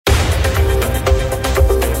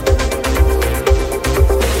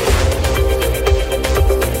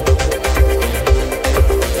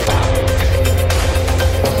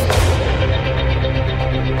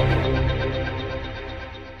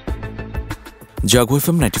জাগো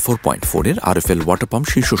FM 94.4 এর RFL water pump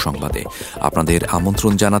শীর্ষ সংবাদে আপনাদের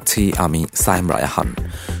আমন্ত্রণ জানাচ্ছি আমি সাইম রায়হান।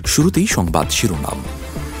 শুরুতেই সংবাদ শিরোনাম।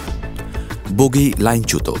 বগি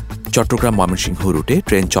লাইনচ্যুত, চট্টগ্রাম ময়মনসিংহ রুটে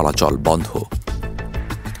ট্রেন চলাচল বন্ধ।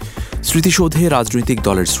 স্মৃতিসৌধে রাজনৈতিক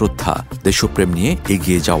দলের শ্রদ্ধা, দেশপ্রেম নিয়ে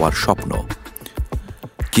এগিয়ে যাওয়ার স্বপ্ন।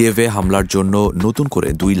 কিয়েভে হামলার জন্য নতুন করে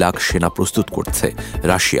 2 লাখ সেনা প্রস্তুত করছে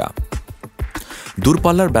রাশিয়া।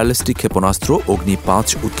 দূরপাল্লার ব্যালিস্টিক ক্ষেপণাস্ত্র অগ্নি-5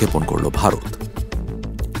 উৎক্ষেপণ করল ভারত।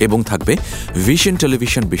 এবং থাকবে ভিশন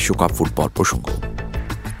টেলিভিশন বিশ্বকাপ ফুটবল প্রসঙ্গ।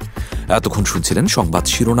 এতক্ষণ শুনছিলেন সংবাদ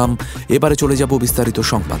শিরোনাম, এবারে চলে যাব বিস্তারিত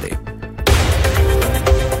সংবাদে।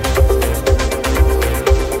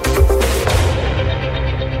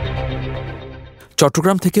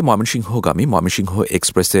 চট্টগ্রাম থেকে ময়মনসিংহগামী ময়মনসিংহ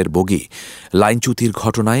এক্সপ্রেসের বগি লাইনচ্যুতির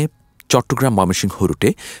ঘটনায় চট্টগ্রাম ময়মনসিংহ রুটে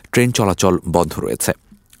ট্রেন চলাচল বন্ধ রয়েছে।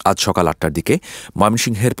 আজ সকাল 8টার দিকে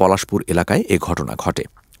ময়মনসিংহের পলাশপুর এলাকায় এ ঘটনা ঘটে।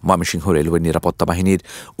 ময়মনসিংহ রেলওয়ে নিরাপত্তা বাহিনীর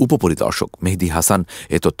উপপরিদর্শক মেহেদী হাসান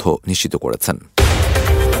এ তথ্য নিশ্চিত করেছেন।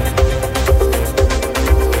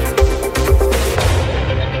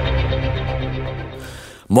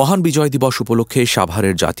 মহান বিজয় দিবস উপলক্ষে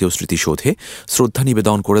সাভারের জাতীয় স্মৃতিসৌধে শ্রদ্ধা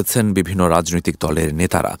নিবেদন করেছেন বিভিন্ন রাজনৈতিক দলের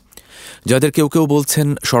নেতারা, যাদের কেউ কেউ বলছেন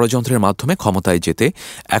ষড়যন্ত্রের মাধ্যমে ক্ষমতায় যেতে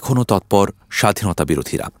এখনও তৎপর স্বাধীনতা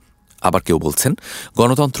বিরোধীরা। আবার কেউ বলছেন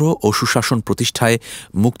গণতন্ত্র ও সুশাসন প্রতিষ্ঠায়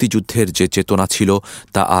মুক্তিযুদ্ধের যে চেতনা ছিল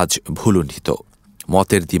তা আজ ভুলুণ্ঠিত।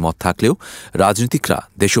 মতের দ্বিমত থাকলেও রাজনীতিকরা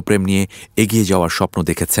দেশপ্রেম নিয়ে এগিয়ে যাওয়ার স্বপ্ন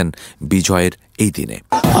দেখেছেন বিজয়ের এই দিনে।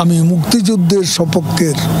 আমি মুক্তিযুদ্ধের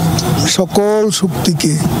সপক্ষের সকল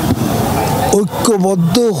শক্তিকে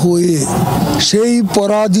ঐক্যবদ্ধ হয়ে সেই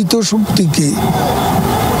পরাজিত শক্তিকে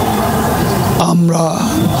আমরা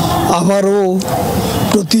আবারও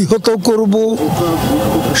প্রতিহত করব,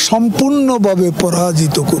 সম্পূর্ণভাবে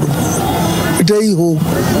পরাজিত করব। এটাই হোক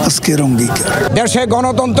আজকের অঙ্গীকার। দেশে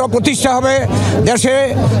গণতন্ত্র প্রতিষ্ঠা হবে, দেশে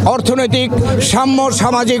অর্থনৈতিক সাম্য,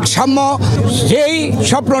 সামাজিক সাম্য, সেই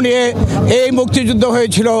স্বপ্ন নিয়ে এই মুক্তিযুদ্ধ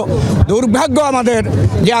হয়েছিল। দুর্ভাগ্য আমাদের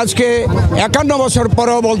যে আজকে 51 বছর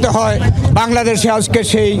পরেও বলতে হয় বাংলাদেশে আজকে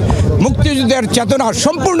সেই মুক্তিযুদ্ধের চেতনা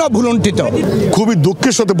সম্পূর্ণ ভুলুণ্ঠিত। খুবই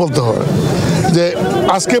দুঃখের সাথে বলতে হয় যে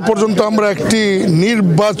আজকে পর্যন্ত আমরা একটি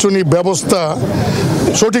নির্বাচনী ব্যবস্থা,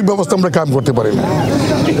 সঠিক ব্যবস্থা আমরা কায়েম করতে পারি না।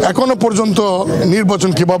 এখনো পর্যন্ত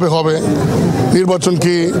নির্বাচন কিভাবে হবে, নির্বাচন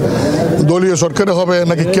কি দলীয় সরকারে হবে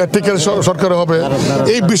নাকি কেয়ারটেকার সরকারে হবে,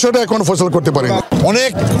 এই বিষয়টা এখনো ফয়সালা করতে পারি না।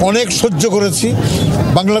 অনেক সহ্য করেছি।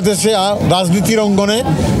 বাংলাদেশে রাজনীতির অঙ্গনে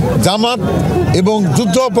জামাত এবং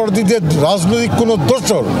যুদ্ধাপরাধীদের রাজনৈতিক কোনো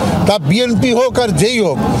দোসর, তা বিএনপি হোক আর যেই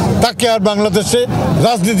হোক, তাকে আর বাংলাদেশে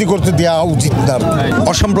রাজনীতি করতে দেওয়া উচিত না।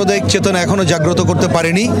 অসাম্প্রদায়িক চেতনা এখনো জাগ্রত করতে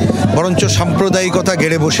পারেনি, বরঞ্চ সাম্প্রদায়িকতা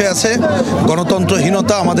গেড়ে বসে আছে।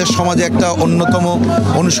 গণতন্ত্রহীনতা আমাদের সমাজে একটা অন্যতম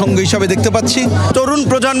অনুষঙ্গ হিসাবে দেখতে পাচ্ছি। তরুণ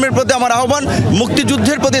প্রজন্মের প্রতি আমার আহ্বান,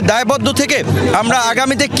 মুক্তিযুদ্ধের প্রতি দায়বদ্ধ থেকে আমরা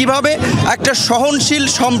আগামীতে কিভাবে একটা সহনশীল,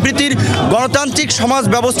 সম্প্রীতির, গণতান্ত্রিক সমাজ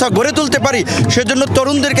ব্যবস্থা গড়ে তুলতে পারি, সেজন্য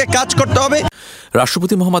তরুণদেরকে কাজ করতে হবে।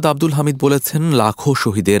 রাষ্ট্রপতি মোহাম্মদ আব্দুল হামিদ বলেছেন, লাখো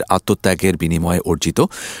শহীদের আত্মত্যাগের বিনিময়ে অর্জিত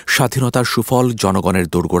স্বাধীনতার সুফল জনগণের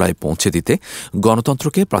দোরগোড়ায় পৌঁছে দিতে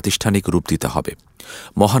গণতন্ত্রকে প্রাতিষ্ঠানিক রূপ দিতে হবে।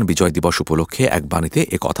 মহান বিজয় দিবস উপলক্ষে এক বাণীতে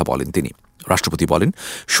কথা বলেন তিনি। রাষ্ট্রপতি বলেন,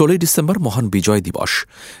 16ই ডিসেম্বর মহান বিজয় দিবস।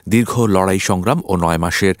 দীর্ঘ লড়াই সংগ্রাম ও 9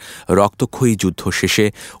 মাসের রক্তক্ষয়ী যুদ্ধ শেষে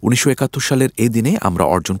 1971 সালের এই দিনে আমরা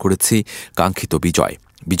অর্জন করেছি কাঙ্ক্ষিত বিজয়।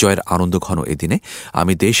 বিজয়ের আনন্দঘন এদিনে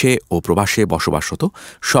আমি দেশে ও প্রবাসে বসবাসরত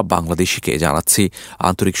সব বাংলাদেশিকে জানাচ্ছি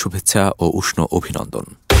আন্তরিক শুভেচ্ছা ও উষ্ণ অভিনন্দন।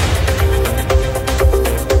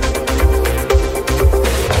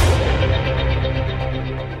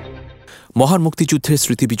 মহান মুক্তিযুদ্ধের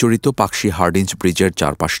স্মৃতিবিজড়িত পাকশী হার্ডিঞ্জ ব্রিজের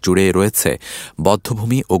চারপাশ জুড়ে রয়েছে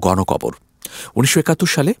বধ্যভূমি ও গণকবর। 1971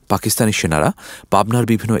 সালে পাকিস্তানি সেনারা পাবনার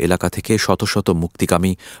বিভিন্ন এলাকা থেকে শত শত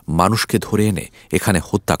মুক্তিকামী মানুষকে ধরে এনে এখানে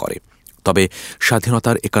হত্যা করে। তবে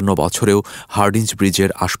স্বাধীনতার 51 বছরেও হার্ডিঞ্জ ব্রিজের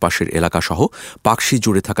আশপাশের এলাকাসহ পাকশী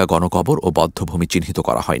জুড়ে থাকা গণকবর ও বধ্যভূমি চিহ্নিত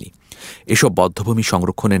করা হয়নি। এসব বধ্যভূমি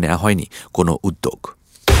সংরক্ষণে নেওয়া হয়নি কোনো উদ্যোগ।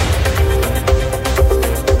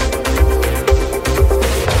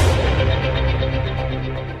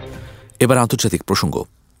 এবার আন্তর্জাতিক প্রসঙ্গ।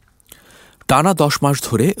 টানা 10 মাস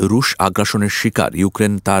ধরে রুশ আগ্রাসনের শিকার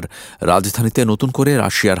ইউক্রেন তার রাজধানীতে নতুন করে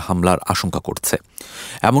রাশিয়ার হামলার আশঙ্কা করছে।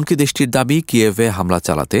 এমনকি দেশটির দাবি, কিয়েভে হামলা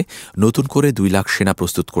চালাতে নতুন করে 2 লাখ সেনা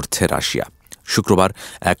প্রস্তুত করছে রাশিয়া। শুক্রবার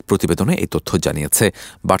এক প্রতিবেদনে এই তথ্য জানিয়েছে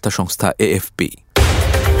বার্তা সংস্থা এএফপি।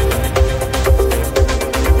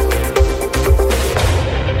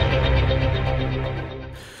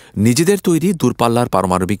 নিজেদের তৈরি দূরপাল্লার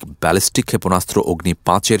পারমাণবিক ব্যালিস্টিক ক্ষেপণাস্ত্র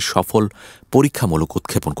অগ্নি-5 সফল পরীক্ষামূলক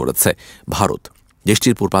উৎক্ষেপণ করেছে ভারত।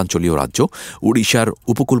 দেশটির পূর্বাঞ্চলীয় রাজ্য ওড়িশার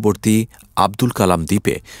উপকূলবর্তী আব্দুল কালাম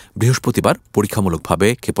দ্বীপে বৃহস্পতিবার পরীক্ষামূলকভাবে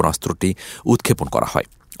ক্ষেপণাস্ত্রটি উৎক্ষেপণ করা হয়।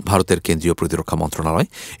 ভারতের কেন্দ্রীয় প্রতিরক্ষা মন্ত্রণালয়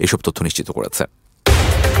এসব তথ্য নিশ্চিত করেছে।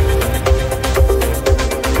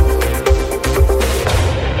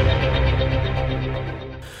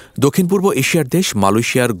 দক্ষিণ পূর্ব এশিয়ার দেশ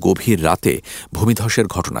মালয়েশিয়ার গভীর রাতে ভূমিধসের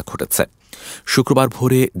ঘটনা ঘটেছে। শুক্রবার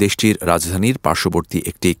ভোরে দেশটির রাজধানীর পার্শ্ববর্তী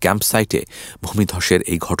একটি ক্যাম্প সাইটে ভূমিধসের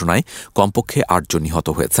এই ঘটনায় কমপক্ষে ৮ জন নিহত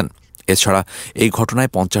হয়েছেন। এছাড়া এই ঘটনায়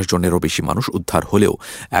 ৫০ জনেরও বেশি মানুষ উদ্ধার হলেও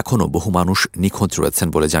এখনও বহু মানুষ নিখোঁজ রয়েছেন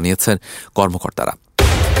বলে জানিয়েছেন কর্মকর্তারা।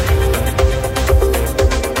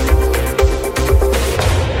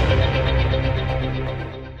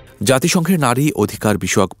 জাতিসংঘের নারী অধিকার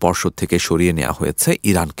বিষয়ক পর্ষদ থেকে সরিয়ে নেওয়া হয়েছে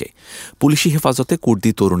ইরানকে। পুলিশি হেফাজতে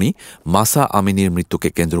কুর্দি তরুণী মাসা আমিনির মৃত্যুকে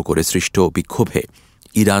কেন্দ্র করে সৃষ্ট বিক্ষোভে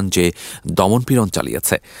ইরান যে দমনপীড়ন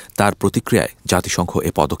চালিয়েছে তার প্রতিক্রিয়ায় জাতিসংঘ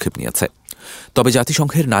এ পদক্ষেপ নিয়েছে। তবে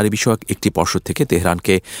জাতিসংঘের নারী বিষয়ক একটি পর্ষদ থেকে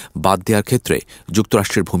তেহরানকে বাদ দেওয়ার ক্ষেত্রে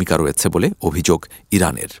যুক্তরাষ্ট্রের ভূমিকা রয়েছে বলে অভিযোগ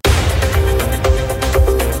ইরানের।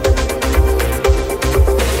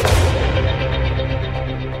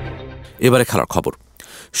 এবারে খেলার খবর।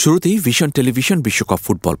 শুরুতেই ভিশন টেলিভিশন বিশ্বকাপ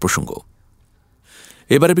ফুটবল প্রসঙ্গ।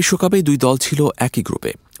 এবারে বিশ্বকাপে দুই দল ছিল একই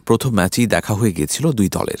গ্রুপে। প্রথম ম্যাচই দেখা হয়ে গিয়েছিল দুই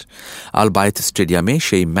দলের। আল বায়েত স্টেডিয়ামে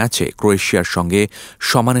সেই ম্যাচে ক্রোয়েশিয়ার সঙ্গে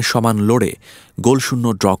সমানে সমান লড়ে গোলশূন্য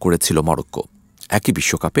ড্র করেছিল মরক্কো। একই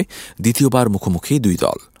বিশ্বকাপে দ্বিতীয়বার মুখোমুখি দুই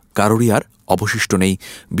দল, কারোরই আর অবশিষ্ট নেই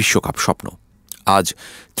বিশ্বকাপ স্বপ্ন। আজ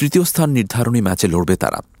তৃতীয় স্থান নির্ধারণী ম্যাচে লড়বে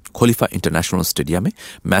তারা। খলিফা ইন্টারন্যাশনাল স্টেডিয়ামে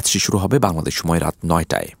ম্যাচটি শুরু হবে বাংলাদেশ সময় রাত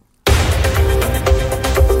 ৯টায়।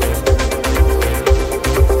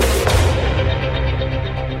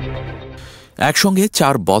 একসঙ্গে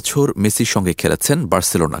 ৪ বছর মেসির সঙ্গে খেলেছেন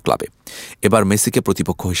বার্সেলোনা ক্লাবে। এবার মেসিকে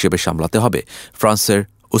প্রতিপক্ষ হিসেবে সামলাতে হবে ফ্রান্সের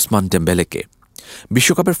উসমান ডেম্বেলেকে।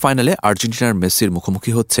 বিশ্বকাপের ফাইনালে আর্জেন্টিনার মেসির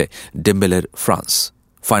মুখোমুখি হচ্ছে ডেম্বেলের ফ্রান্স।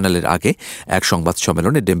 ফাইনালের আগে এক সংবাদ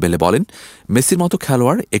সম্মেলনে ডেম্বেলে বলেন, মেসির মতো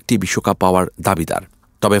খেলোয়াড় একটি বিশ্বকাপ পাওয়ার দাবিদার,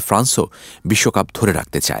 তবে ফ্রান্সও বিশ্বকাপ ধরে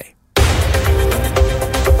রাখতে চায়।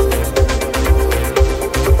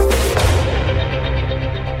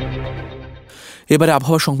 এবারে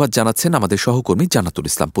আবহাওয়া সংবাদ জানাচ্ছেন আমাদের সহকর্মী জান্নাতুল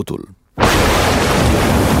ইসলাম পুতুল।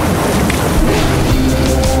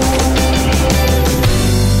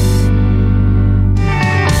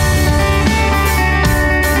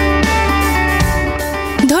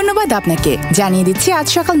 ধন্যবাদ আপনাকে। জানিয়ে দিচ্ছি আজ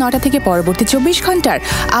সকাল ৯টা থেকে পরবর্তী ২৪ ঘন্টার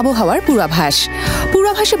আবহাওয়ার পূর্বাভাস।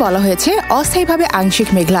 পূর্বাভাসে বলা হয়েছে অস্থায়ীভাবে আংশিক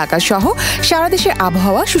মেঘলা আকাশ সহ সারা দেশের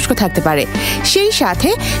আবহাওয়া শুষ্ক থাকতে পারে। সেই সাথে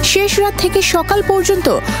শেষ রাত থেকে সকাল পর্যন্ত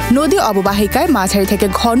নদী অববাহিকায় মাঝারি থেকে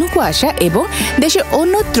ঘন কুয়াশা এবং দেশের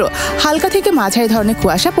অন্যত্র হালকা থেকে মাঝারি ধরনের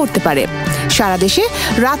কুয়াশা পড়তে পারে। সারা দেশে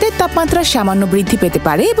রাতের তাপমাত্রা সামান্য বৃদ্ধি পেতে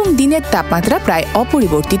পারে এবং দিনের তাপমাত্রা প্রায়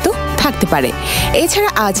অপরিবর্তিত থাকতে পারে। এছাড়া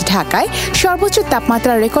আজ ঢাকায় সর্বোচ্চ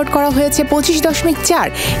তাপমাত্রা রেকর্ড করা হয়েছে ২৫.৪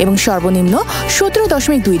 এবং সর্বনিম্ন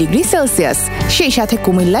 ১৭.২ ডিগ্রি সেলসিয়াস। সেই সাথে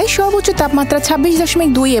কুমিল্লায় সর্বোচ্চ তাপমাত্রা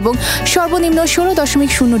 ২৬.২ এবং সর্বনিম্ন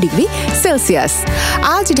 ১৬.০ ডিগ্রি সেলসিয়াস।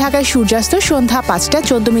 আজ ঢাকায় সূর্যাস্ত সন্ধ্যা ৫টা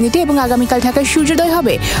 ১৪ এবং আগামীকাল ঢাকায় সূর্যোদয়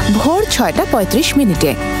হবে ভোর ৬টা ৩৫।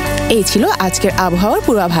 এই ছিল আজকের আবহাওয়ার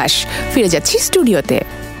পূর্বাভাস। ফিরে যাচ্ছি স্টুডিওতে।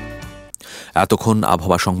 এতক্ষণ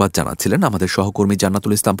আবহাওয়া সংবাদ জানাচ্ছিলেন আমাদের সহকর্মী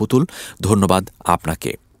জান্নাতুল ইসলাম পুতুল। ধন্যবাদ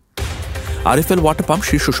আপনাকে। আরএফএল ওয়াটার পাম্প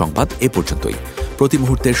শীর্ষ সংবাদ এ পর্যন্তই। প্রতি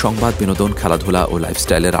মুহূর্তের সংবাদ, বিনোদন, খেলাধুলা ও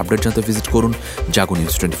লাইফস্টাইলের আপডেট জানতে ভিজিট করুন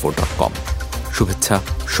jagonews24.com। শুভেচ্ছা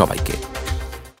সবাইকে।